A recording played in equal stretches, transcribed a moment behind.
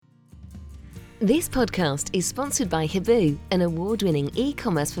This podcast is sponsored by Hibu, an award-winning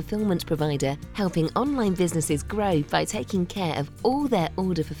e-commerce fulfillment provider helping online businesses grow by taking care of all their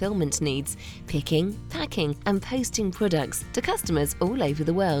order fulfillment needs, picking, packing and posting products to customers all over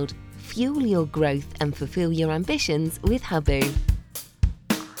the world. Fuel your growth and fulfill your ambitions with Hibu.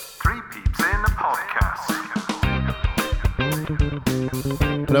 Three Peeps in a Podcast.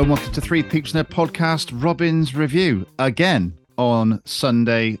 Hello and welcome to Three Peeps in a Podcast, Robin's Review. Again, on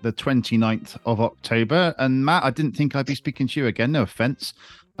Sunday, the 29th of October. And Matt, I didn't think I'd be speaking to you again, no offence,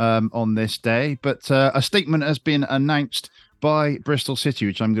 on this day. But a statement has been announced by Bristol City,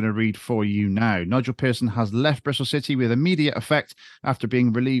 which I'm going to read for you now. Nigel Pearson has left Bristol City with immediate effect after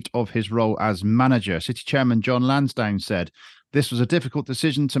being relieved of his role as manager. City Chairman John Lansdowne said, "This was a difficult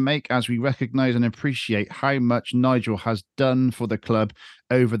decision to make as we recognise and appreciate how much Nigel has done for the club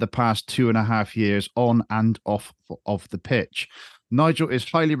over the past 2.5 years on and off of the pitch. Nigel is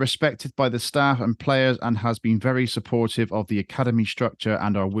highly respected by the staff and players and has been very supportive of the academy structure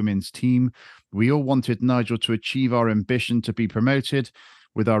and our women's team. We all wanted Nigel to achieve our ambition to be promoted.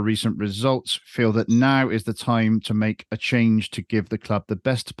 With our recent results, feel that now is the time to make a change to give the club the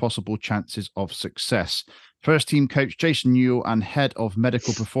best possible chances of success. First team coach Jason Newell and head of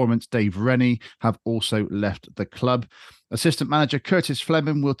medical performance Dave Rennie have also left the club. Assistant manager Curtis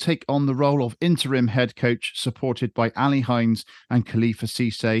Fleming will take on the role of interim head coach, supported by Ali Hines and Khalifa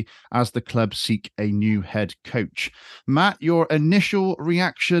Cisse as the club seek a new head coach." Matt, your initial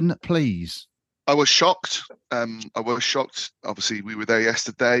reaction, please. I was shocked. Obviously, we were there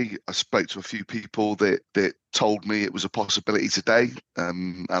yesterday. I spoke to a few people that told me it was a possibility today.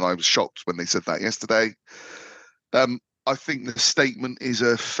 And I was shocked when they said that yesterday. I think the statement is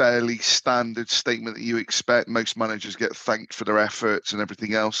a fairly standard statement that you expect. Most managers get thanked for their efforts and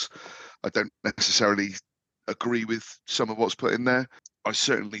everything else. I don't necessarily agree with some of what's put in there. I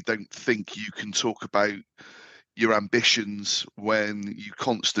certainly don't think you can talk about your ambitions when you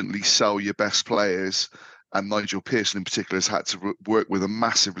constantly sell your best players, and Nigel Pearson in particular has had to work with a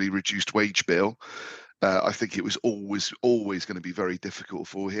massively reduced wage bill. I think it was always going to be very difficult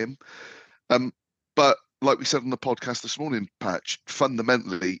for him. But like we said on the podcast this morning, Patch,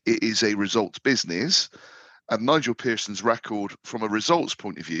 fundamentally it is a results business, and Nigel Pearson's record from a results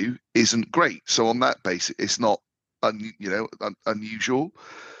point of view isn't great. So on that basis, it's not unusual.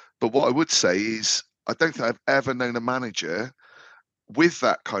 But what I would say is, I don't think I've ever known a manager with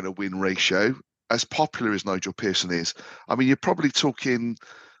that kind of win ratio as popular as Nigel Pearson is. I mean, you're probably talking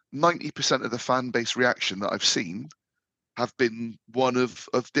 90% of the fan base reaction that I've seen have been one of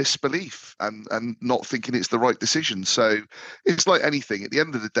disbelief and not thinking it's the right decision. So it's like anything. At the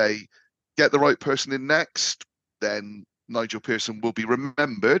end of the day, get the right person in next, then Nigel Pearson will be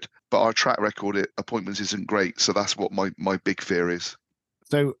remembered. But our track record at appointments isn't great. So that's what my big fear is.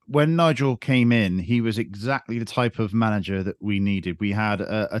 So when Nigel came in, he was exactly the type of manager that we needed. We had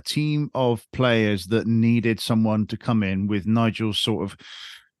a team of players that needed someone to come in with Nigel's sort of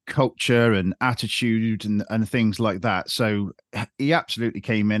culture and attitude and things like that. So he absolutely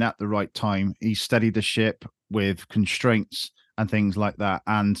came in at the right time. He steadied the ship with constraints and things like that.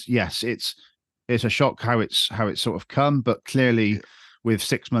 And yes, it's a shock how it's sort of come, but clearly. Yeah. With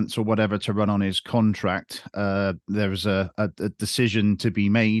 6 months or whatever to run on his contract, there was a decision to be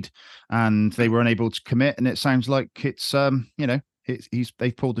made, and they were unable to commit. And it sounds like it's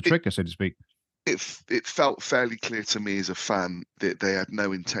they've pulled the trigger, so to speak. It felt fairly clear to me as a fan that they had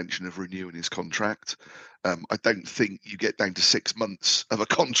no intention of renewing his contract. I don't think you get down to 6 months of a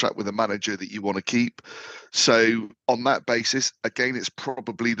contract with a manager that you want to keep. So on that basis, again, it's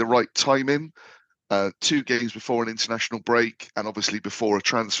probably the right timing. 2 games before an international break and obviously before a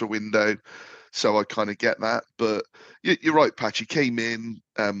transfer window. So I kind of get that. But you're right, Patch. He came in,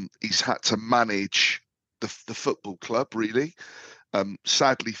 he's had to manage the football club, really.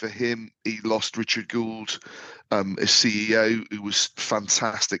 Sadly for him, he lost Richard Gould as CEO, who was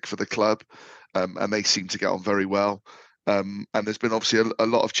fantastic for the club. And they seem to get on very well. And there's been obviously a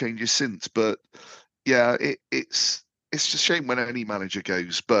lot of changes since. But yeah, it's a shame when any manager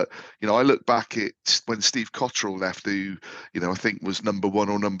goes, but I look back at when Steve Cotterill left, who I think was number 1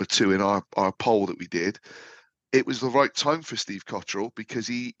 or number 2 in our poll that we did. It was the right time for Steve Cotterill because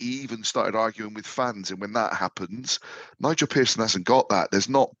he even started arguing with fans, and when that happens, Nigel Pearson hasn't got that. There's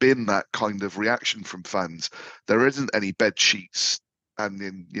not been that kind of reaction from fans. There isn't any bed sheets and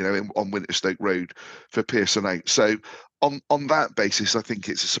on Winterstoke Road for Pearson out. So on that basis, I think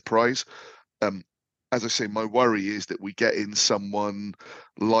it's a surprise. As I say, my worry is that we get in someone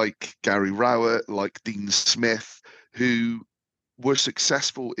like Gary Rowett, like Dean Smith, who were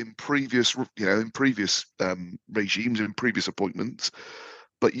successful in previous regimes, in previous appointments,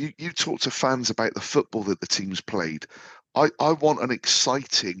 but you talk to fans about the football that the team's played. I want an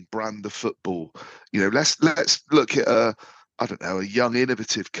exciting brand of football. Let's look at I don't know, a young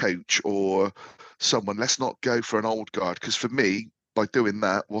innovative coach or someone. Let's not go for an old guard, because for me, by doing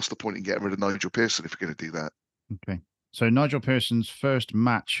that, what's the point in getting rid of Nigel Pearson if you're going to do that? Okay. So Nigel Pearson's first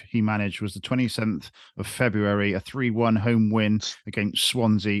match he managed was the 27th of February, a 3-1 home win against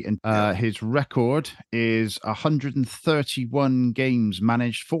Swansea. And his record is 131 games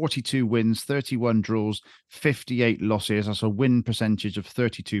managed, 42 wins, 31 draws, 58 losses. That's a win percentage of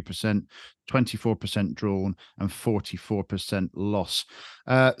 32%, 24% drawn, and 44% loss.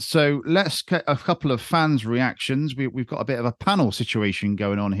 So let's get a couple of fans' reactions. We've got a bit of a panel situation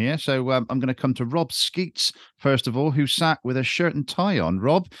going on here. So I'm going to come to Rob Skeets, first of all, who sat with a shirt and tie on.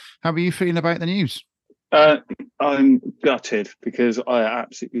 Rob, how are you feeling about the news? I'm gutted because I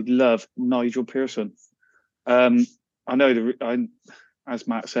absolutely love Nigel Pearson. I know as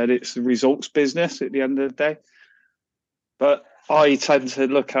Matt said, it's the results business at the end of the day. But I tend to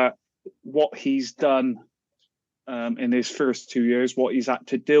look at what he's done in his first 2 years, what he's had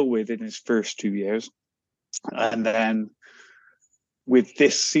to deal with in his first 2 years. And then with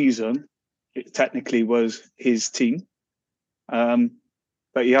this season, it technically was his team. But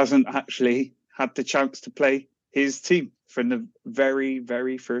he hasn't actually had the chance to play his team from the very,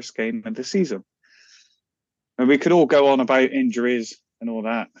 very first game of the season. And we could all go on about injuries and all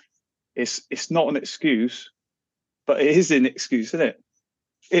that. It's not an excuse, but it is an excuse, isn't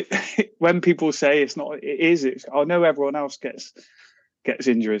it? When people say it's not, it is. I know everyone else gets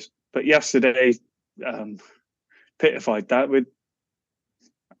injuries, but yesterday pitified that with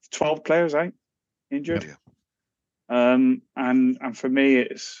 12 players out injured. Yeah. And for me,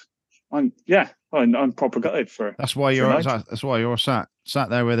 I'm proper gutted for it. That's why you're sat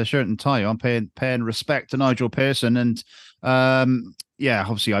there with a shirt and tie on, paying respect to Nigel Pearson. And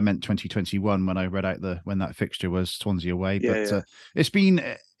obviously I meant 2021 when I read out when that fixture was Swansea away. But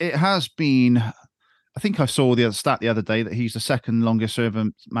it has been. I think I saw the stat the other day that he's the second longest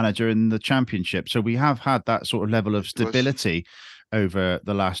serving manager in the Championship. So we have had that sort of level of stability over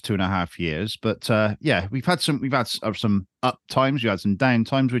the last 2.5 years. But we've had some up times, we had some down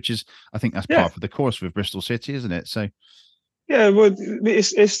times, which is, I think that's part of the course with Bristol City, isn't it? So yeah, well,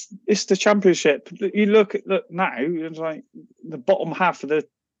 it's the Championship. You look now, it's like the bottom half of the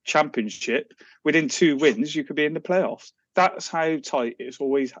Championship. Within 2 wins, you could be in the playoffs. That's how tight it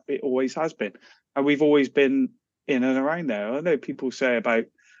always has been, and we've always been in and around there. I know people say about,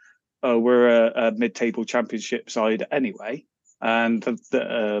 we're a mid-table Championship side anyway, and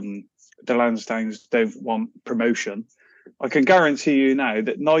the Lansdowns don't want promotion. I can guarantee you now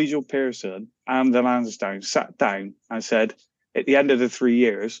that Nigel Pearson and the Lansdowns sat down and said, at the end of the 3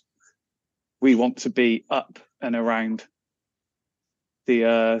 years, we want to be up and around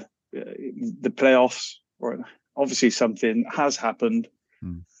the playoffs. Or obviously something has happened.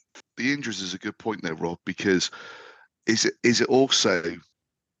 The injuries is a good point there, Rob, because is it also,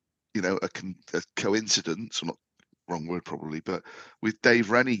 a coincidence, or not, wrong word probably, but with Dave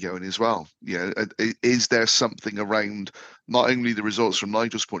Rennie going as well, is there something around not only the results from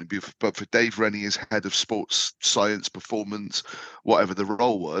Nigel's point of view, but for Dave Rennie as head of sports science, performance, whatever the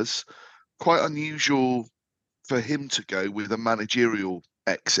role was, quite unusual for him to go with a managerial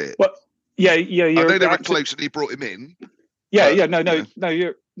exit. Well, I know they were close and he brought him in.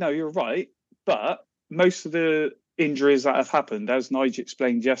 You're right. But most of the injuries that have happened, as Nigel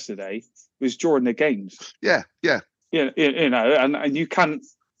explained yesterday, was during the games. Yeah. And you can't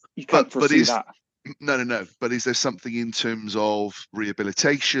foresee that. No. But is there something in terms of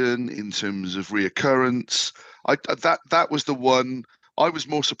rehabilitation, in terms of reoccurrence? That was the one. I was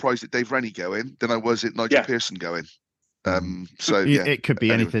more surprised at Dave Rennie going than I was at Nigel Pearson going. It could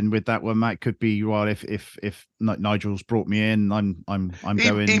be anything with that one, Matt. Could be, well, if Nigel's brought me in, I'm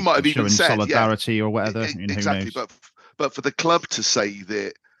going. He might have showing even said solidarity or whatever. Exactly, but for the club to say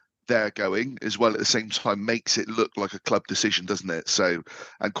that they're going as well at the same time makes it look like a club decision, doesn't it? So,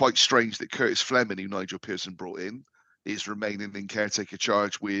 and quite strange that Curtis Fleming, who Nigel Pearson brought in, is remaining in caretaker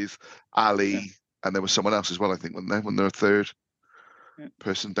charge with Ali, and there was someone else as well, I think, when they're a third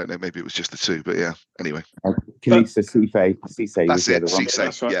person. Don't know, maybe it was just the two, but yeah. Anyway, Kalisa Cisse. That's it.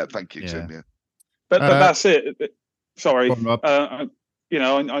 Cisse. Right. Yeah, thank you, Tim. Yeah, but that's it. Sorry, I'm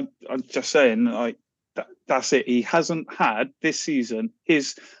just saying, like that's it. He hasn't had this season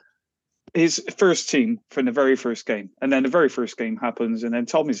his first team from the very first game, and then the very first game happens, and then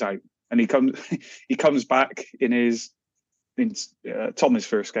Tommy's out, and he comes back in Tommy's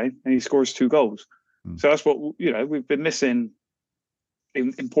first game, and he scores 2 goals. So that's what we've been missing.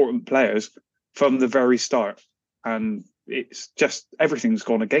 Important players from the very start, and it's just everything's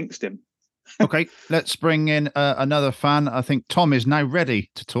gone against him. Okay, let's bring in another fan. I think Tom is now ready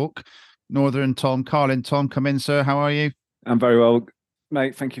to talk. Northern Tom, Carlin Tom, come in, sir. How are you? I'm very well,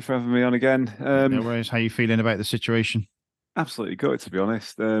 mate. Thank you for having me on again. No worries. How are you feeling about the situation? Absolutely good, to be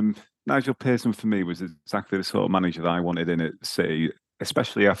honest. Nigel Pearson for me was exactly the sort of manager that I wanted in at City,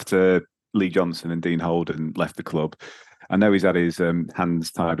 especially after Lee Johnson and Dean Holden left the club. I know he's had his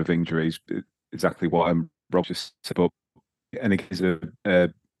hands tied with injuries, exactly what Rob just said, but and he's a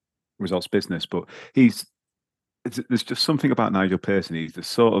results business, but there's just something about Nigel Pearson. He's the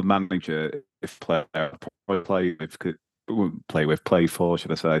sort of manager, if player play for,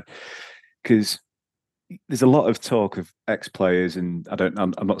 should I say? Because there's a lot of talk of ex-players, and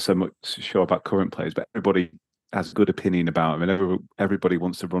I'm not so much sure about current players, but everybody has a good opinion about him, and everybody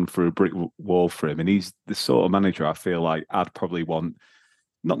wants to run through a brick wall for him. And he's the sort of manager I feel like I'd probably want,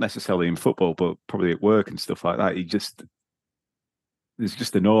 not necessarily in football, but probably at work and stuff like that. There's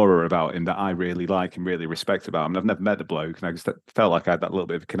just an aura about him that I really like and really respect about him. I've never met the bloke, and I just felt like I had that little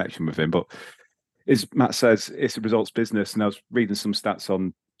bit of a connection with him. But as Matt says, it's a results business, and I was reading some stats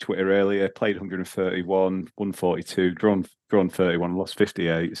on Twitter earlier. Played 131, won 42, drawn 31, lost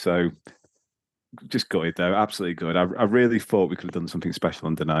 58. So just gutted though, absolutely good. I really thought we could have done something special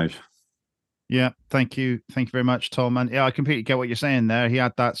under Nige. Yeah, thank you very much, Tom. And yeah, I completely get what you're saying there. He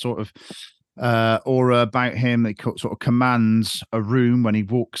had that sort of aura about him that sort of commands a room when he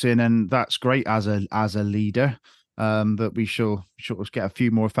walks in, and that's great as a leader. But we shall get a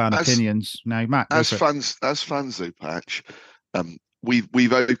few more fan opinions now, Matt. As fans, though, Patch,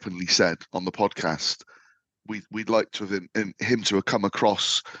 we've openly said on the podcast we'd like to have him to have come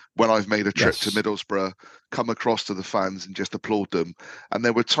across when I've made a trip to Middlesbrough, come across to the fans and just applaud them. And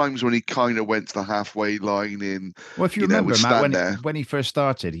there were times when he kind of went to the halfway line in. Well, if you remember, Matt, when he first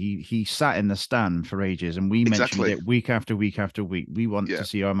started, he sat in the stand for ages, and we mentioned it week after week after week. We want to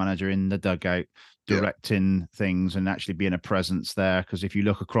see our manager in the dugout, directing things and actually being a presence there. Because if you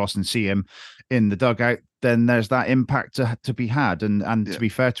look across and see him in the dugout, then there's that impact to be had. And to be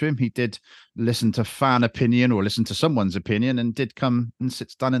fair to him, he did listen to fan opinion or listen to someone's opinion and did come and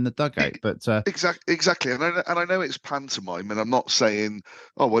sit down in the dugout. But exactly. And I know it's pantomime, and I'm not saying,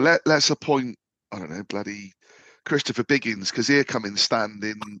 oh well, let's appoint, I don't know, bloody Christopher Biggins, because he'll come in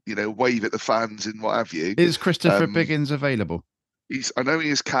standing, wave at the fans and what have you. Is Christopher Biggins available? I know he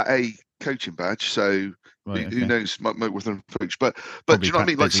is Cat A coaching badge, so who knows, might with him coach. But do you know what I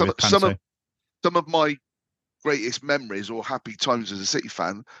mean? Like some of my greatest memories or happy times as a City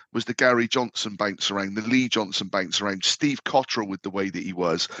fan was the Gary Johnson bounce around, the Lee Johnson bounce around, Steve Cottrell with the way that he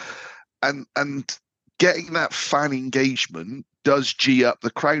was, and getting that fan engagement does G up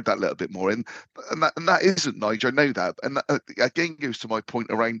the crowd that little bit more, and that isn't Nigel. I know that, and that again goes to my point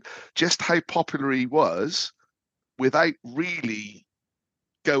around just how popular he was without really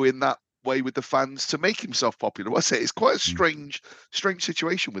going that way with the fans to make himself popular. What's it? It's quite a strange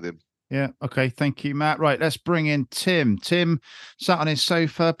situation with him. Yeah. Okay. Thank you, Matt. Right. Let's bring in Tim. Tim sat on his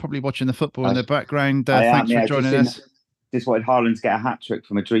sofa, probably watching the football in the background. Thanks for joining us. Just wanted Haaland to get a hat trick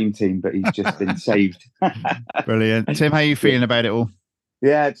from a dream team, but he's just been saved. Brilliant. Tim, how are you feeling about it all?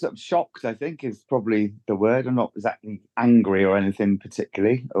 Yeah, it's shocked, I think, is probably the word. I'm not exactly angry or anything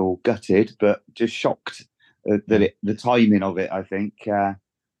particularly, or gutted, but just shocked that the timing of it, I think.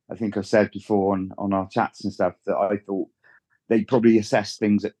 I think I've said before on our chats and stuff that I thought they'd probably assess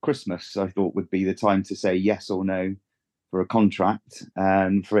things at Christmas. I thought would be the time to say yes or no for a contract,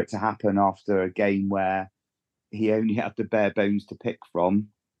 and for it to happen after a game where he only had the bare bones to pick from.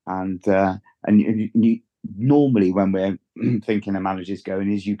 And normally when we're thinking a manager's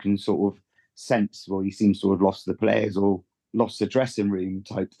going, is you can sort of sense, well, he seems to have lost the players or lost the dressing room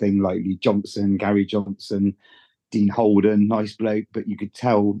type thing, like Lee Johnson, Gary Johnson, Dean Holden, nice bloke, but you could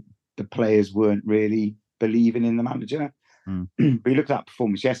tell the players weren't really believing in the manager. But you look at that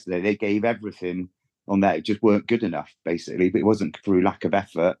performance yesterday, they gave everything on that. It just weren't good enough, basically, but it wasn't through lack of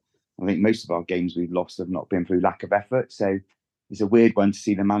effort. I think most of our games we've lost have not been through lack of effort. So it's a weird one to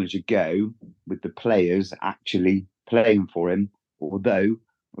see the manager go with the players actually playing for him, although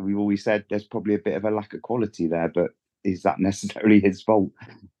we've always said there's probably a bit of a lack of quality there, but is that necessarily his fault?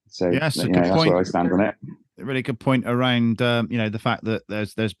 So yes, that's where I stand on it. A really good point around the fact that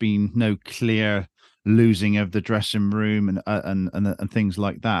there's been no clear losing of the dressing room and things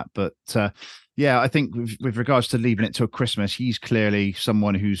like that. But I think with regards to leaving it till Christmas, he's clearly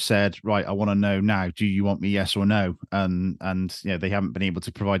someone who said, right, I want to know now, do you want me, yes or no? And they haven't been able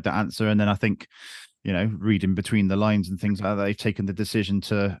to provide that answer. And then I think, reading between the lines and things like that, they've taken the decision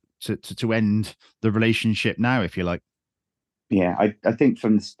to end the relationship now, if you like. Yeah, I think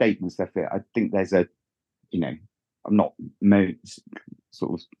from the statements, I think there's I'm not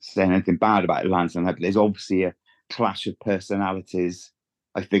sort of saying anything bad about the Lansdowne, but there's obviously a clash of personalities,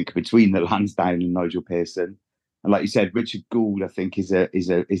 I think, between the Lansdowne and Nigel Pearson. And like you said, Richard Gould, I think, is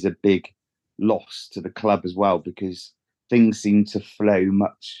a big loss to the club as well, because things seem to flow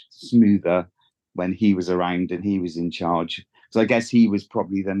much smoother when he was around and he was in charge. So I guess he was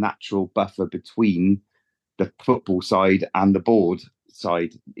probably the natural buffer between the football side and the board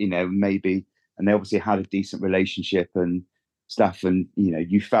side, maybe. And they obviously had a decent relationship and stuff. And,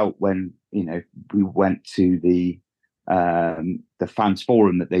 you felt when, we went to the fans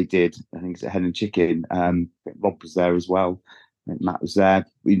forum that they did, I think it's at Hen and Chicken. Rob was there as well. I think Matt was there.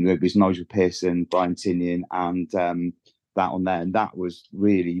 It was Nigel Pearson, Brian Tinian, and that on there. And that was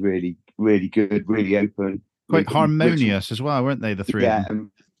really, really, really good, really open. Quite harmonious as well, weren't they, the three of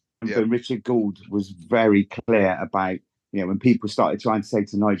them? But Richard Gould was very clear about, when people started trying to say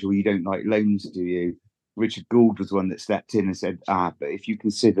to Nigel, you don't like loans, do you? Richard Gould was one that stepped in and said, but if you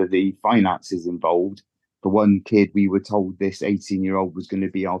consider the finances involved, for one kid, we were told this 18-year-old was going to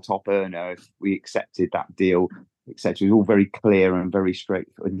be our top earner if we accepted that deal, etc. It was all very clear and very straight,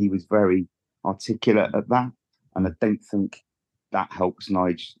 and he was very articulate at that. And I don't think that helps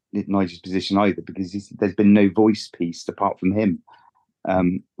Nigel's position either, because there's been no voice piece apart from him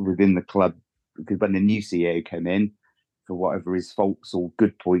within the club. Because when the new CEO came in, for whatever his faults or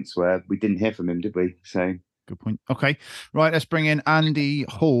good points were, we didn't hear from him, did we? So good point. Okay, right. Let's bring in Andy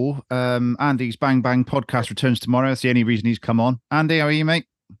Hall. Andy's Bang Bang podcast returns tomorrow. That's the only reason he's come on. Andy, how are you, mate?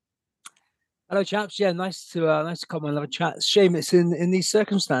 Hello, chaps. Yeah, nice to come on and have a chat. It's a shame it's in these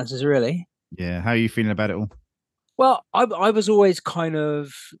circumstances, really. Yeah. How are you feeling about it all? Well, I was always kind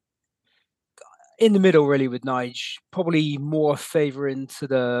of in the middle, really, with Nige. Probably more favouring to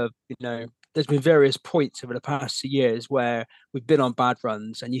the, there's been various points over the past 2 years where we've been on bad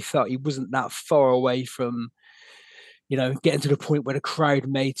runs, and you felt he wasn't that far away from, getting to the point where the crowd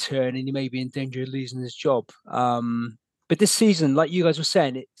may turn and he may be in danger of losing his job. But this season, like you guys were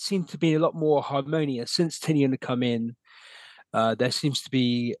saying, it seemed to be a lot more harmonious since Tinian had come in. There seemed to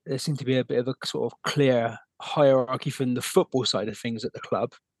be a bit of a sort of clear hierarchy from the football side of things at the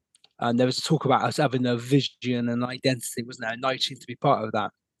club, and there was talk about us having a vision and identity, wasn't there? And Nige seemed to be part of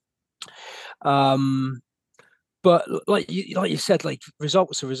that. But like you said, like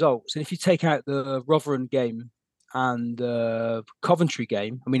results are results, and if you take out the Rotherham game and the Coventry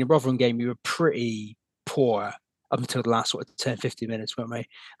game, I mean, in Rotherham game we were pretty poor up until the last sort of 10, 15 minutes, weren't we?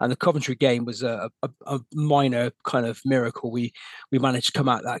 And the Coventry game was a minor kind of miracle. We managed to come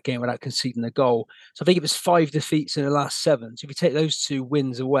out that game without conceding a goal. So I think it was 5 defeats in the last 7. So if you take those 2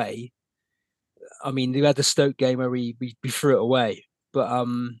 wins away, I mean, we had the Stoke game where we threw it away.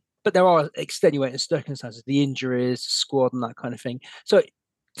 But there are extenuating circumstances, the injuries, the squad, and that kind of thing. So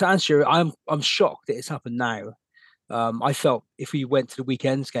to answer you, I'm shocked that it's happened now. I felt if we went to the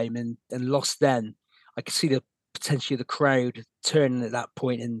weekend's game and lost then, I could see potentially the crowd turning at that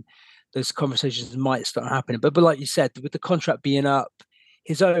point, and those conversations might start happening. But like you said, with the contract being up,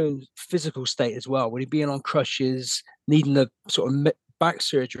 his own physical state as well, when he being on crutches, needing a sort of back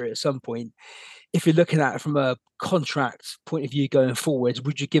surgery at some point, if you're looking at it from a contract point of view going forward,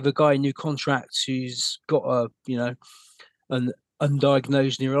 would you give a guy a new contract who's got an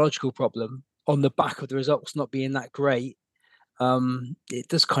undiagnosed neurological problem on the back of the results not being that great? It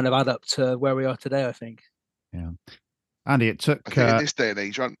does kind of add up to where we are today, I think. Yeah. Andy, it took... I think in this day and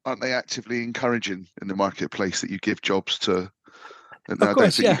age, aren't they actively encouraging in the marketplace that you give jobs to... And I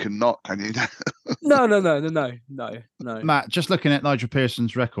don't think you can not, can you? No. Matt, just looking at Nigel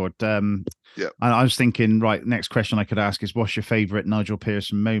Pearson's record, and yeah, I was thinking, right, next question I could ask is, what's your favourite Nigel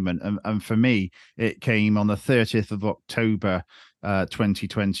Pearson moment? And for me, it came on the 30th of October,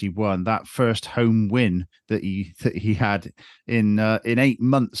 2021. That first home win that he had in 8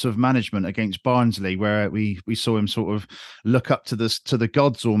 months of management against Barnsley, where we saw him sort of look up to the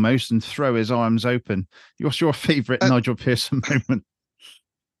gods almost and throw his arms open. What's your favourite Nigel Pearson moment?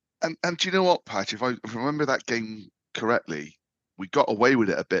 And do you know what, Patch? If I remember that game correctly, we got away with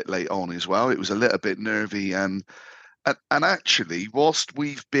it a bit late on as well. It was a little bit nervy, and actually, whilst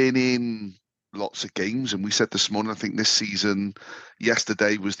we've been in lots of games, and we said this morning, I think this season,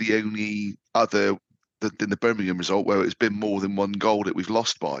 yesterday was the only other than the Birmingham result where it's been more than 1 goal that we've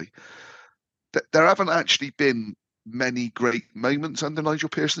lost by. There haven't actually been many great moments under Nigel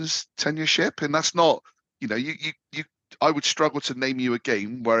Pearson's tenureship, and that's not, you I would struggle to name you a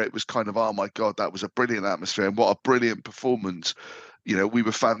game where it was kind of, oh my God, that was a brilliant atmosphere and what a brilliant performance. We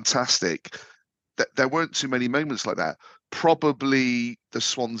were fantastic. There weren't too many moments like that. Probably the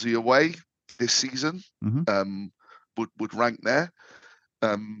Swansea away this season would rank there.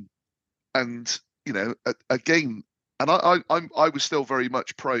 And again, and I was still very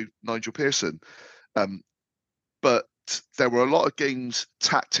much pro Nigel Pearson, but there were a lot of games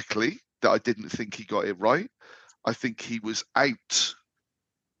tactically that I didn't think he got it right. I think he was out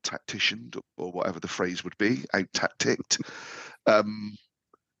tacticianed, or whatever the phrase would be, out tacticked.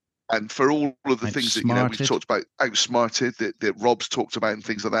 And for all of the things that we've talked about, outsmarted, that Rob's talked about, and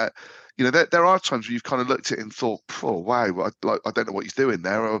things like that, there are times where you've kind of looked at it and thought, "Oh wow, I don't know what he's doing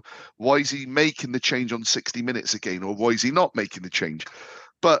there," or "Why is he making the change on 60 minutes again?" or "Why is he not making the change?"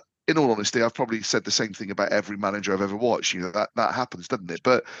 But in all honesty, I've probably said the same thing about every manager I've ever watched. That happens, doesn't it?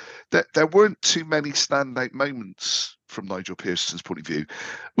 But there weren't too many standout moments from Nigel Pearson's point of view,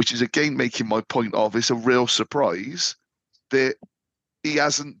 which is again making my point of it's a real surprise that he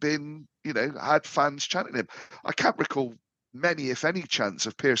hasn't been, had fans chanting him. I can't recall many, if any, chants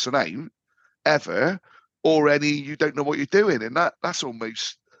of Pearson out ever, or any "you don't know what you're doing," and that's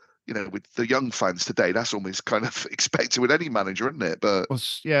almost, with the young fans today, that's almost kind of expected with any manager, isn't it? But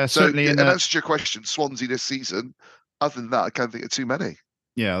certainly. In answer to your question, Swansea this season, other than that, I can't think of too many.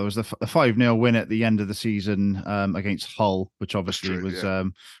 Yeah, there was the 5-0 win at the end of the season against Hull, which obviously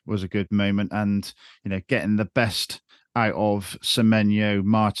was a good moment, and getting the best out of Semenyo,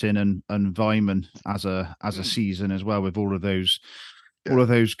 Martin, and Weimann as a season as well, with all of those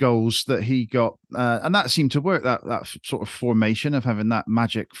goals that he got, and that seemed to work. That sort of formation of having that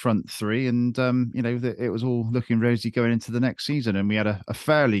magic front three, and it was all looking rosy going into the next season, and we had a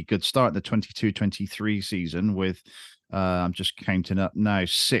fairly good start in the 22-23 season with. I'm just counting up now,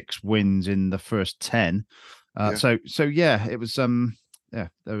 6 wins in the first 10. So it was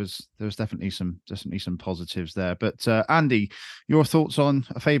there was definitely some positives there. But Andy, your thoughts on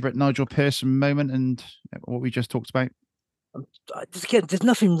a favourite Nigel Pearson moment and what we just talked about? Again, there's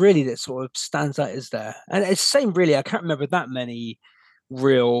nothing really that sort of stands out, is there? And it's the same, really. I can't remember that many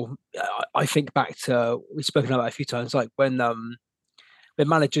real. I think back to, we've spoken about it a few times, like when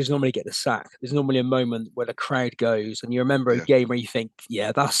managers normally get the sack, there's normally a moment where the crowd goes, and you remember a game where you think,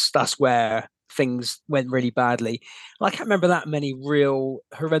 that's where things went really badly. And I can't remember that many real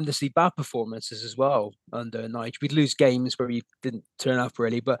horrendously bad performances as well under Nigel. We'd lose games where he didn't turn up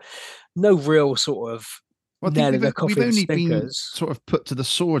really, but no real sort of. Well, I think we've only been sort of put to the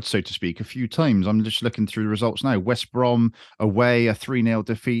sword, so to speak, a few times. I'm just looking through the results now. West Brom away, a 3-0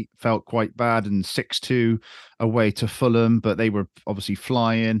 defeat, felt quite bad, and 6-2 away to Fulham, but they were obviously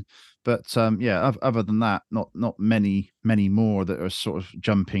flying. But other than that, not many more that are sort of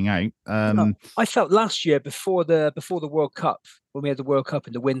jumping out. I felt last year before the World Cup, when we had the World Cup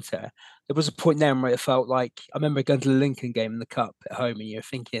in the winter, there was a point then where it felt like, I remember going to the Lincoln game in the Cup at home, and you're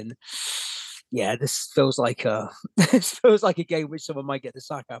thinking, this feels like a game which someone might get the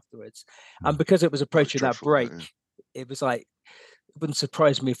sack afterwards. And because it was approaching that break, it was like, it wouldn't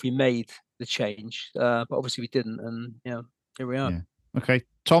surprise me if we made the change, but obviously we didn't, and here we are. Yeah. Okay,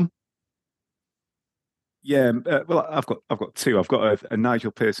 Tom. Yeah, well, I've got two. I've got a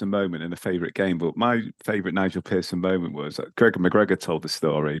Nigel Pearson moment and a favourite game, but my favourite Nigel Pearson moment was Gregor McGregor told the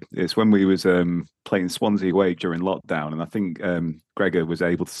story. It's when we was playing Swansea away during lockdown, and I think Gregor was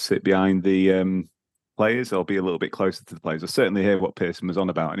able to sit behind the players or be a little bit closer to the players. I certainly hear what Pearson was on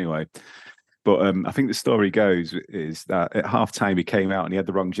about anyway. But I think the story goes is that at half time he came out and he had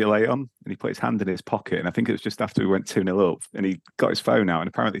the wrong gilet on, and he put his hand in his pocket. And I think it was just after we went 2-0 up, and he got his phone out, and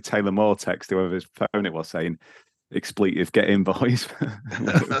apparently Taylor Moore texted whoever's phone it was saying, "Expletive, get in, boys.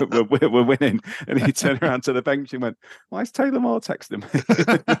 we're winning." And he turned around to the bench and went, "Why is Taylor Moore texting me?"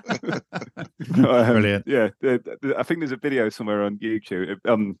 Brilliant. Yeah, I think there's a video somewhere on YouTube,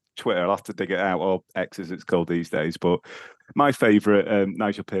 on Twitter. I'll have to dig it out, or X as it's called these days. But my favourite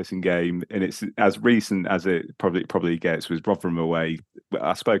Nigel Pearson game, and it's as recent as it probably gets, was Rotherham away.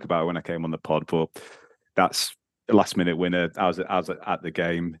 I spoke about it when I came on the pod, but that's a last-minute winner. I was at the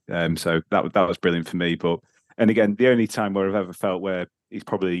game, so that was brilliant for me. But and again, the only time where I've ever felt where he's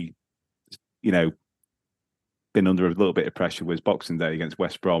probably, been under a little bit of pressure was Boxing Day against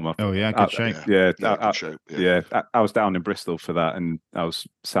West Brom. Good shape. I was down in Bristol for that, and I was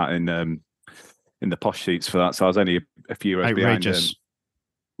sat in the posh seats for that, so I was only a few rows behind him.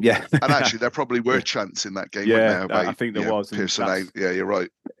 Yeah, and actually, there probably were chants in that game. Yeah, I think there was. Pearson out. Yeah, you're right.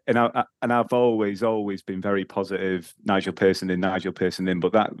 And I've always been very positive. Nigel Pearson in,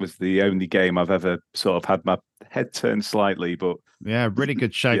 but that was the only game I've ever sort of had my head turned slightly. But yeah, really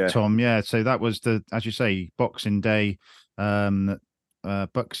good shout, Tom. Yeah, so that was as you say, Boxing Day.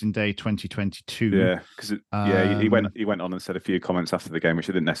 Boxing Day 2022. Yeah, because he went on and said a few comments after the game, which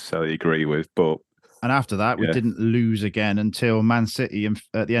I didn't necessarily agree with, but. And after that, we didn't lose again until Man City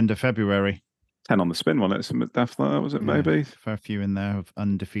at the end of February. 10 on the spin, wasn't it? Something like that, was it, maybe? For a few in there of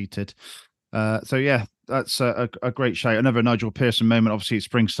undefeated. So, that's a great shout. Another Nigel Pearson moment, obviously, it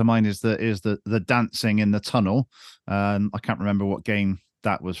springs to mind is the dancing in the tunnel. I can't remember what game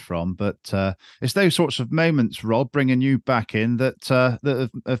that was from, but it's those sorts of moments, Rob, bringing you back in that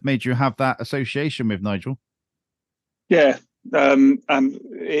have made you have that association with Nigel. Yeah, and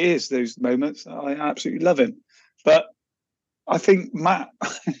it is those moments. I absolutely love him, but I think Matt,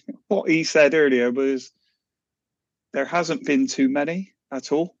 what he said earlier was there hasn't been too many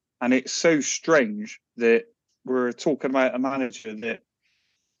at all, and it's so strange that we're talking about a manager that,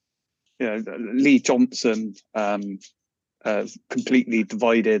 you know, Lee Johnson completely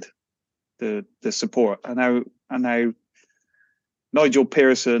divided the support, and now Nigel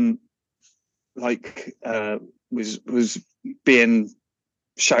Pearson was being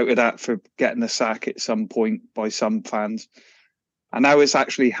shouted at for getting a sack at some point by some fans, and now it's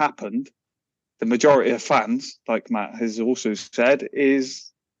actually happened. The majority of fans, like Matt has also said,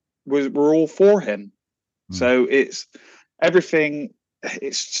 we're all for him. So it's everything.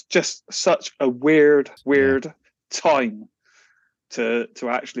 It's just such a weird time to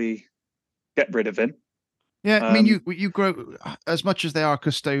actually get rid of him. Yeah, I mean, you grow as much as they are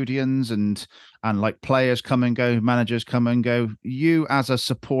custodians and like players come and go, managers come and go. You as a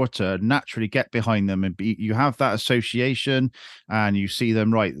supporter naturally get behind them, and you have that association, and you see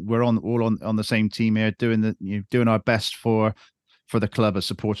them. Right, we're all on the same team here, doing our best for the club as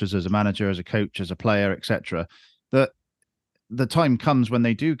supporters, as a manager, as a coach, as a player, etc. That the time comes when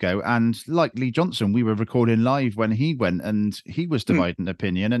they do go, and like Lee Johnson, we were recording live when he went, and he was dividing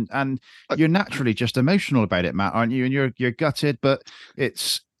opinion, and you're naturally just emotional about it, Matt, aren't you? And you're gutted, but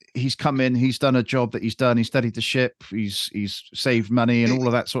he's come in, he's done a job that he's done, he steadied the ship, he's saved money and all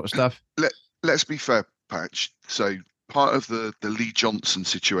of that sort of stuff. Let's be fair, Patch. So part of the Lee Johnson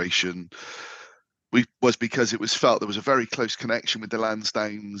situation was because it was felt there was a very close connection with the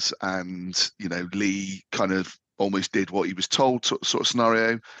Lansdownes, and Lee kind of almost did what he was told, sort of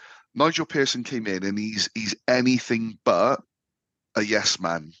scenario. Nigel Pearson came in and he's anything but a yes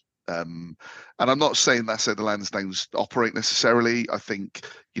man. And I'm not saying that's how the Lansdownes operate necessarily. I think,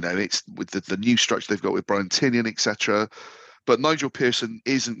 it's with the new structure they've got with Brian Tinian, etc. But Nigel Pearson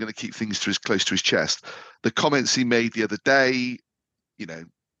isn't going to keep things close to his chest. The comments he made the other day,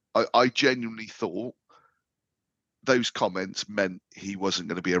 I genuinely thought those comments meant he wasn't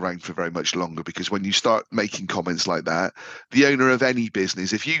going to be around for very much longer, because when you start making comments like that, the owner of any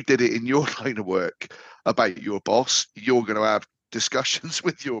business, if you did it in your line of work about your boss, you're going to have discussions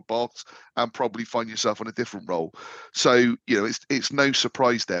with your boss and probably find yourself on a different role. So, it's no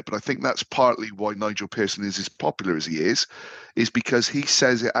surprise there, but I think that's partly why Nigel Pearson is as popular as he is because he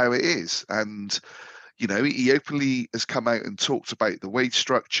says it how it is. And, he openly has come out and talked about the wage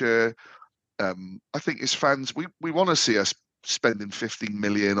structure. I think as fans, we want to see us spending 15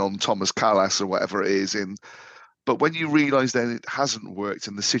 million on Thomas Callas or whatever it is but when you realise then it hasn't worked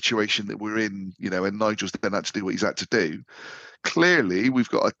and the situation that we're in, and Nigel's then had to do what he's had to do, clearly we've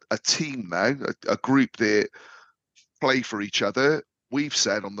got a team now, a group that play for each other. We've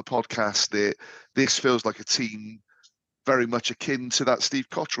said on the podcast that this feels like a team very much akin to that Steve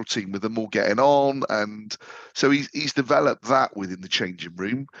Cottrell team, with them all getting on, and so he's developed that within the changing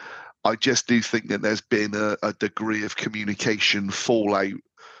room. I just do think that there's been a degree of communication fallout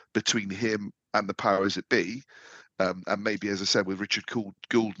between him and the powers that be. And maybe, as I said, with Richard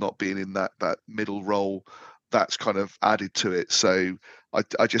Gould not being in that middle role, that's kind of added to it. So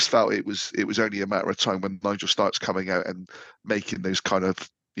I just felt it was only a matter of time when Nigel starts coming out and making those kind of,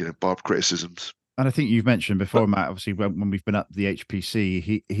 barbed criticisms. And I think you've mentioned before, Matt, obviously when we've been up the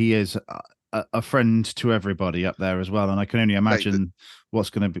HPC, he is a friend to everybody up there as well. And I can only imagine what's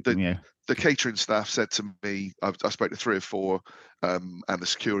going to be, The catering staff said to me, I spoke to 3 or 4, and the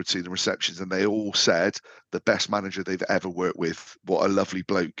security and the receptions, and they all said the best manager they've ever worked with. What a lovely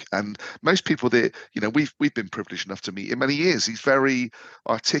bloke. And most people that, we've been privileged enough to meet him, and he is. He's very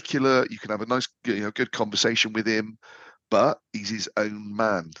articulate. You can have a nice, good conversation with him, but he's his own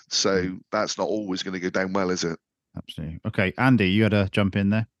man. So that's not always going to go down well, is it? Absolutely. Okay, Andy, you had to jump in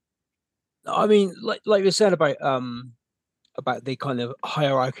there. I mean, like we said about the kind of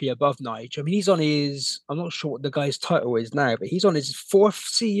hierarchy above Nige. I mean, he's on I'm not sure what the guy's title is now, but he's on his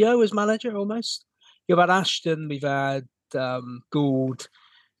 4th CEO as manager almost. You've had Ashton, we've had Gould,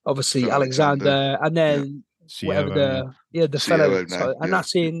 obviously Alexander, and then whatever the fellow, and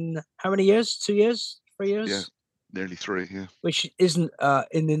that's in how many years? 2 years? 3 years? Yeah, nearly 3, yeah. Which isn't an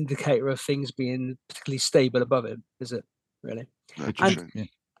indicator of things being particularly stable above him, is it? Really? No,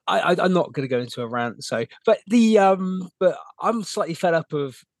 I'm not going to go into a rant. But I'm slightly fed up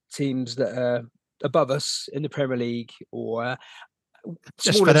of teams that are above us in the Premier League, or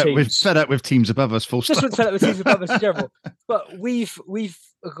Just smaller fed teams. up with teams above us. Full Just stop. fed up with teams above us in general. But we've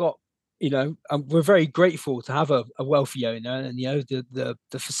got, we're very grateful to have a wealthy owner, and the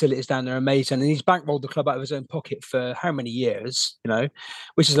facilities down there are amazing. And he's bankrolled the club out of his own pocket for how many years,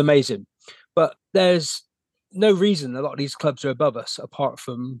 which is amazing. But there's no reason a lot of these clubs are above us apart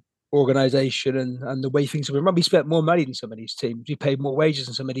from organisation and the way things have been run. We spent more money than some of these teams. We paid more wages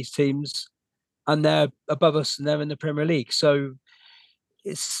than some of these teams, and they're above us and they're in the Premier League. So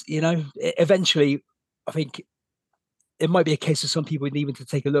it's, eventually, I think it might be a case of some people needing to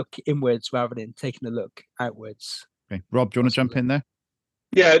take a look inwards rather than taking a look outwards. Okay. Rob, do you want to jump in there?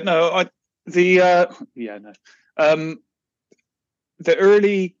 Yeah, no, the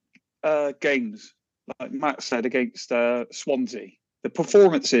early games, like Matt said, against Swansea, the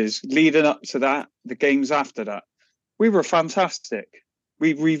performances leading up to that, the games after that, we were fantastic.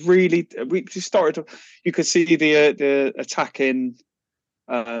 We just started. You could see the attacking,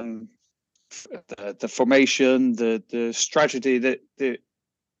 the formation, the strategy that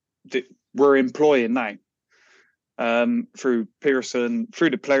we're employing now, through Pearson,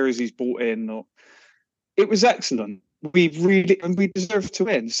 through the players he's brought in. It was excellent. We deserved to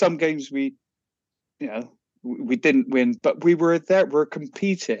win. Some games we didn't win, but we were there. We're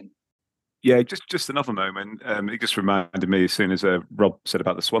competing. Yeah, just another moment. It just reminded me as soon as Rob said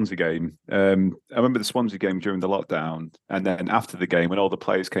about the Swansea game. I remember the Swansea game during the lockdown, and then after the game when all the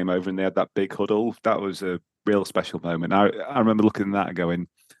players came over and they had that big huddle. That was a real special moment. I remember looking at that and going,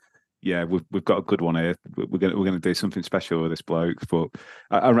 "Yeah, we've got a good one here. We're gonna do something special with this bloke." But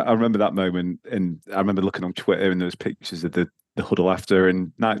I remember that moment, and I remember looking on Twitter and there was pictures of the huddle after,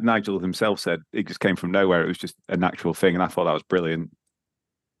 and Nigel himself said it just came from nowhere. It was just a natural thing, and I thought that was brilliant.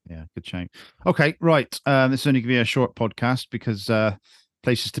 Yeah, good change. Okay, right. This is only going to be a short podcast because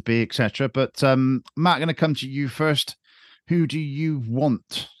places to be, etc. But Matt, going to come to you first. Who do you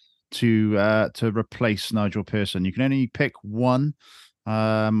want to replace Nigel Pearson? You can only pick one.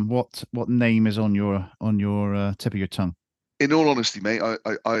 What name is on your tip of your tongue? In all honesty, mate, I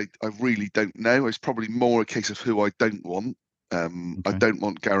really don't know. It's probably more a case of who I don't want. Okay. I don't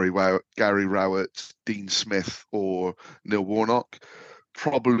want Gary Rowett, Dean Smith, or Neil Warnock.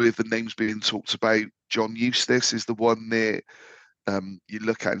 Probably the names being talked about, John Eustace is the one that you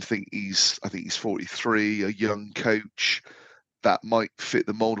look at and think I think he's 43, a young coach that might fit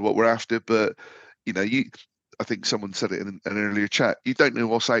the mold of what we're after. But I think someone said it in an earlier chat. You don't know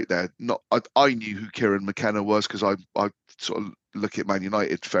what's out there. I knew who Kieran McKenna was because I sort of look at Man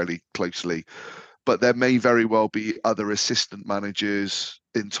United fairly closely. But there may very well be other assistant managers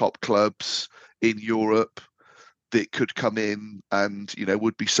in top clubs in Europe that could come in and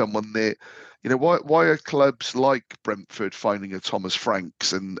would be someone that why are clubs like Brentford finding a Thomas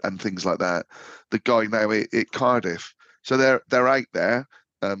Franks and things like that, the guy now at Cardiff, so they're out there.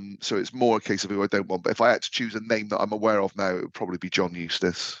 So it's more a case of who I don't want. But if I had to choose a name that I'm aware of now, it would probably be John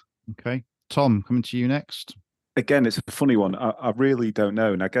Eustace. Okay, Tom, coming to you next. Again, it's a funny one. I really don't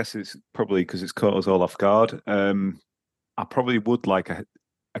know, and I guess it's probably because it's caught us all off guard. I probably would like a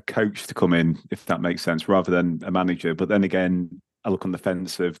coach to come in, if that makes sense, rather than a manager. But then again, I look on the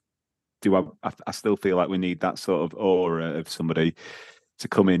fence of, I still feel like we need that sort of aura of somebody to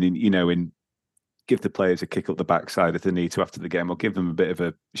come in and, and give the players a kick up the backside if they need to after the game, or give them a bit of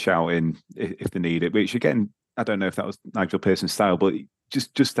a shout in if they need it, which again, I don't know if that was Nigel Pearson's style, but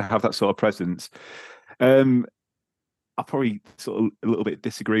just to have that sort of presence. I probably sort of a little bit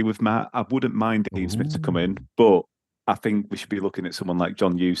disagree with Matt. I wouldn't mind Dean Smith to come in, but I think we should be looking at someone like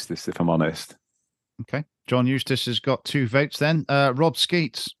John Eustace, if I'm honest. Okay. John Eustace has got 2 votes then. Rob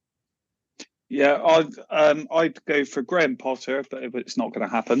Skeets. Yeah, I'd go for Graham Potter, but it's not going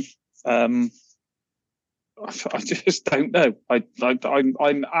to happen. I just don't know.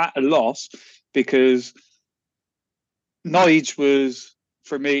 I'm at a loss because Nige was,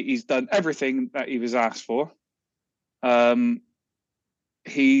 for me, he's done everything that he was asked for.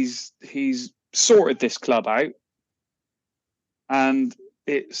 He's sorted this club out. And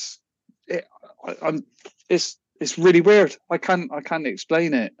it's really weird. I can't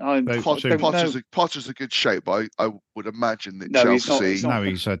explain it. Potter's a good shape, but I would imagine that Chelsea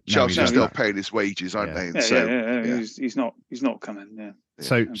are still paying his wages, aren't they? Yeah. He's not coming. Yeah.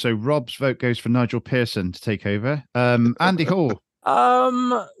 So Rob's vote goes for Nigel Pearson to take over. Andy Hall.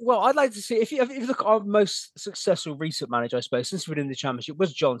 Well, I'd like to see if you look at our most successful recent manager, I suppose, since we're in the Championship,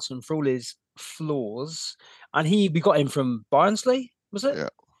 was Johnson, for all his flaws, and we got him from Barnsley, was it? Yeah.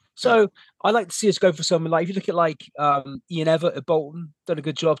 So I'd like to see us go for someone like, if you look at Ian Everett at Bolton, done a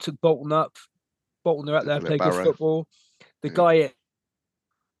good job, took Bolton up. Bolton are out there playing good football. The guy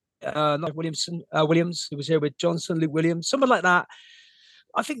at Williams, who was here with Johnson, Luke Williams, someone like that.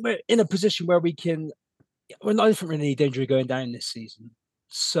 I think we're in a position where we're not in any danger of going down this season.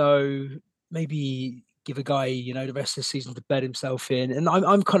 So maybe give a guy, the rest of the season to bed himself in. And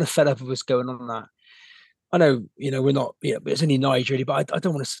I'm kind of fed up of us going on that. I know, we're not, it's only Nigel really, but I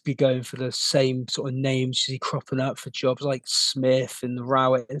don't want us to be going for the same sort of names you see cropping up for jobs like Smith and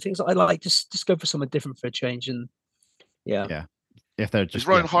Rowett and things like. I like just go for someone different for a change. And yeah, if they're just Is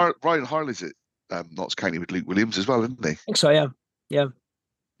Ryan Harley's at Notts County with Luke Williams as well, isn't he? I think so, yeah.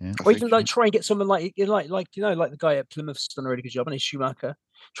 Or even try and get someone like the guy at Plymouth's done a really good job, and he's Schumacher.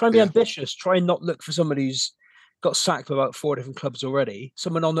 Try and be ambitious. Try and not look for somebody who's got sacked by about 4 different clubs already.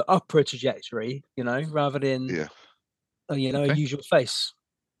 Someone on the upper trajectory, rather than a usual face.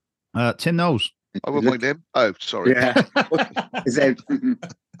 Tim Knowles. I wouldn't mind him. Oh, sorry. Yeah.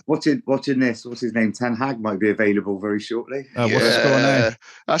 Watching this, what's his name? Ten Hag might be available very shortly. What's the score now?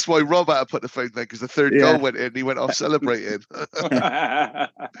 That's why Rob had to put the phone there, because the third goal went in. He went off celebrating. I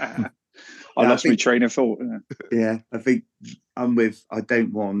lost my train of thought. Yeah, I think I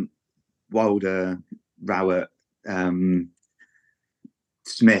don't want Wilder, Rowett,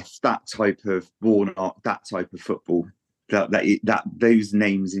 Smith, that type of Warnock, that type of football. That those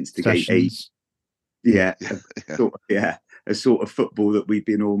names instigate a sort of football that we've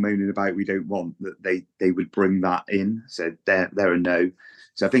been all moaning about we don't want, that they would bring that in. So they're a no.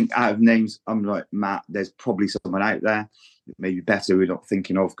 So I think out of names, I'm like, Matt, there's probably someone out there that maybe better we're not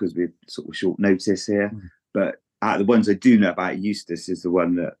thinking of because we're sort of short notice here. But out of the ones I do know about, Eustace is the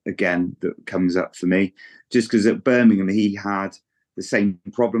one that comes up for me. Just because at Birmingham he had the same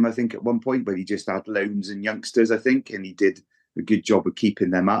problem, I think, at one point, where he just had loans and youngsters, I think, and he did a good job of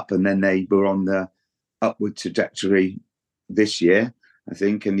keeping them up. And then they were on the upward trajectory this year, I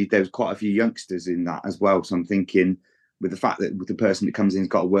think, and there was quite a few youngsters in that as well. So I'm thinking, with the fact that with the person that comes in has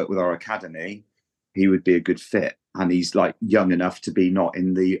got to work with our academy, he would be a good fit, and he's like young enough to be not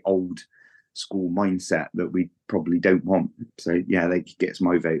in the old school mindset that we probably don't want. So yeah, they gets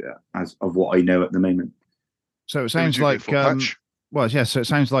my vote as of what I know at the moment. So it sounds like so it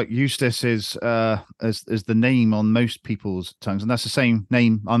sounds like Eustace is the name on most people's tongues, and that's the same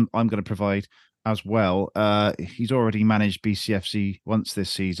name I'm going to provide as well. He's already managed BCFC once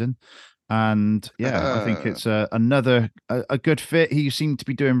this season, and I think it's another good fit. He seemed to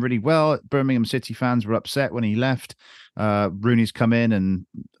be doing really well. Birmingham City fans were upset when he left. Rooney's come in, and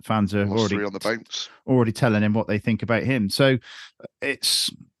fans are already telling him what they think about him. So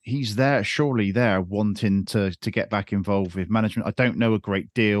he's surely there wanting to get back involved with management. I don't know a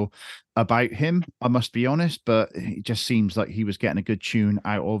great deal about him, I must be honest, but it just seems like he was getting a good tune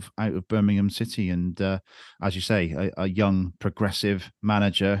out of Birmingham City. And as you say, a young progressive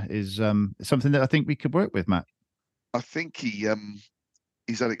manager is something that I think we could work with, Matt. I think he's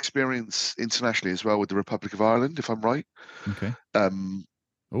had experience internationally as well with the Republic of Ireland, if I'm right. Okay. And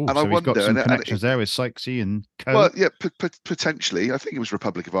so he's got some connections there with Sykesy and co. Well, yeah, potentially. I think it was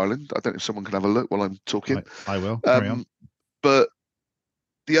Republic of Ireland. I don't know if someone can have a look while I'm talking. I will. Carry on. But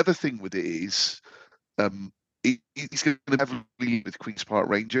the other thing with it is he's going to heavily with Queen's Park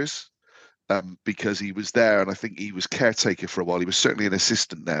Rangers because he was there, and I think he was caretaker for a while. He was certainly an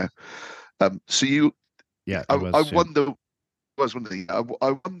assistant there. I wonder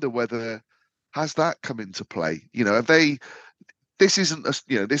whether has that come into play. Have they? This isn't a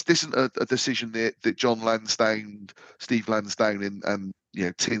decision that John Lansdowne, Steve Lansdowne, and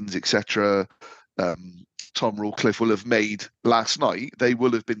Tins, etc. Tom Rawcliffe will have made last night. They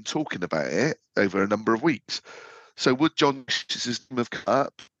will have been talking about it over a number of weeks. So would John system have come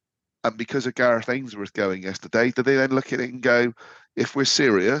up? And because of Gareth Ainsworth going yesterday, do they then look at it and go, if we're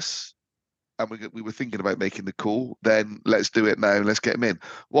serious and we were thinking about making the call, then let's do it now and let's get him in.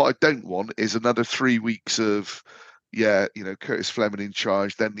 What I don't want is another 3 weeks of Curtis Fleming in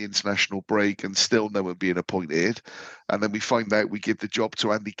charge, then the international break, and still no one being appointed, and then we find out we give the job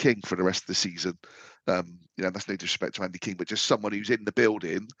to Andy King for the rest of the season. That's no disrespect to Andy King, but just someone who's in the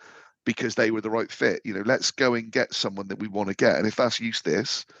building because they were the right fit. Let's go and get someone that we want to get, and if that's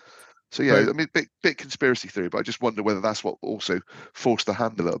Eustace. So yeah, I mean, bit conspiracy theory, but I just wonder whether that's what also forced the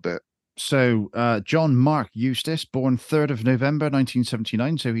hand a little bit. So John Mark Eustace, born 3rd of November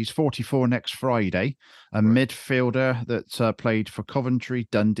 1979, so he's 44 next Friday, a midfielder that played for Coventry,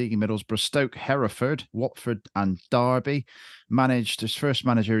 Dundee, Middlesbrough, Stoke, Hereford, Watford and Derby. His first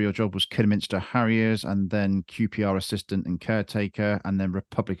managerial job was Kidderminster Harriers, and then QPR assistant and caretaker, and then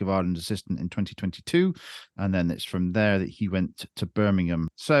Republic of Ireland assistant in 2022. And then it's from there that he went to Birmingham.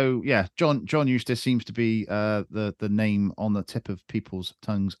 So yeah, John Eustace seems to be the name on the tip of people's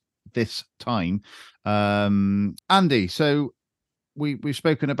tongues this time. Andy, so we've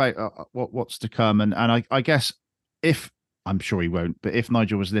spoken about what's to come, and I guess if I'm sure he won't. But if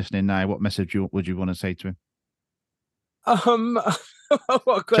Nigel was listening now, what message would you want to say to him?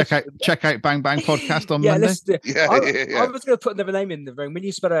 What a question. Check out Bang Bang podcast on Yeah, Monday. listen. Yeah, I yeah. was going to put another name in the ring. When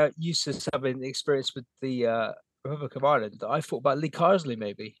you spoke about Eustace having experience with the Republic of Ireland, I thought about Lee Carsley.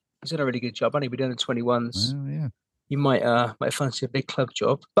 Maybe he's done a really good job. Only been doing the 21s. Oh, yeah. You might fancy a big club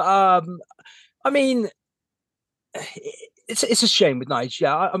job, but I mean, it's a shame with Nigel.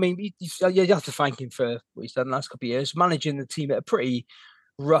 Yeah, I mean, you have to thank him for what he's done the last couple of years, managing the team at a pretty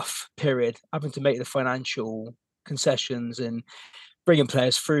rough period, having to make the financial concessions and bringing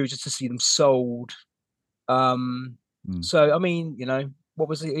players through just to see them sold. So I mean, what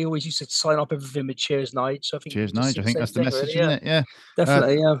was it? He always used to sign up everything with "Cheers, Nigel." So I think Cheers, Nigel. I think that's the message, really, isn't it? Yeah,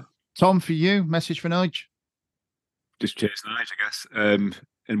 definitely. Yeah. Tom, for you, message for Nigel. Just cheers, Nigel, I guess. And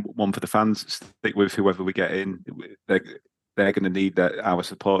one for the fans. Stick with whoever we get in. They're going to need our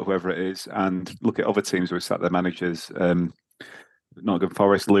support, whoever it is. And look at other teams who have sat their managers. Nottingham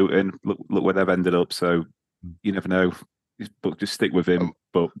Forest, Luton. Look where they've ended up. So you never know. But just stick with him.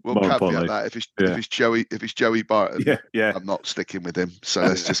 But we'll more caveat importantly, that if it's Joey Barton, yeah, I'm not sticking with him. So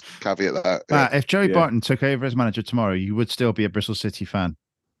let's just caveat that. Matt, if Joey Barton took over as manager tomorrow, you would still be a Bristol City fan.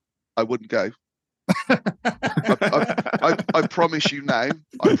 I wouldn't go. I promise you now.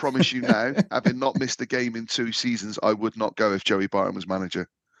 Having not missed a game in 2 seasons, I would not go if Joey Barton was manager.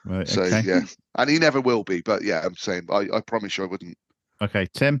 Right. So okay. yeah, and he never will be. But yeah, I'm saying I promise you I wouldn't. Okay,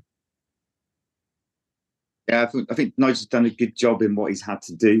 Tim. Yeah, I think Nigel's done a good job in what he's had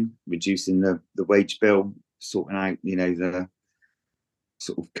to do, reducing the wage bill, sorting out, the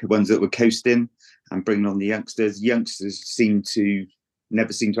sort of ones that were coasting and bringing on the youngsters. Youngsters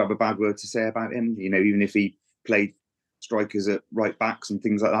never seem to have a bad word to say about him. Even if he played strikers at right backs and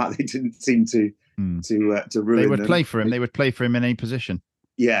things like that, they didn't seem to ruin They would them. play for him. They would play for him in any position.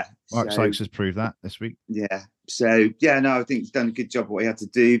 Yeah. Mark Sykes has proved that this week. Yeah. So, I think he's done a good job what he had to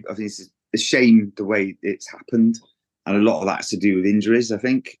do. I think it's a shame the way it's happened. And a lot of that's to do with injuries, I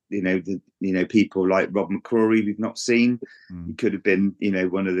think. People like Rob McCrory we've not seen. He could have been,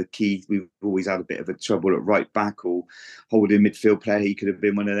 one of the key. We've always had a bit of a trouble at right back or holding midfield player. He could have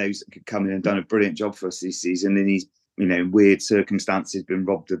been one of those that could come in and done a brilliant job for us this season. And he's, in weird circumstances, been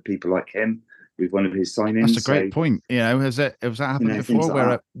robbed of people like him with one of his signings. That's a great point. Has that happened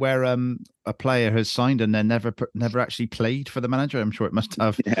before, where a player has signed and then never actually played for the manager? I'm sure it must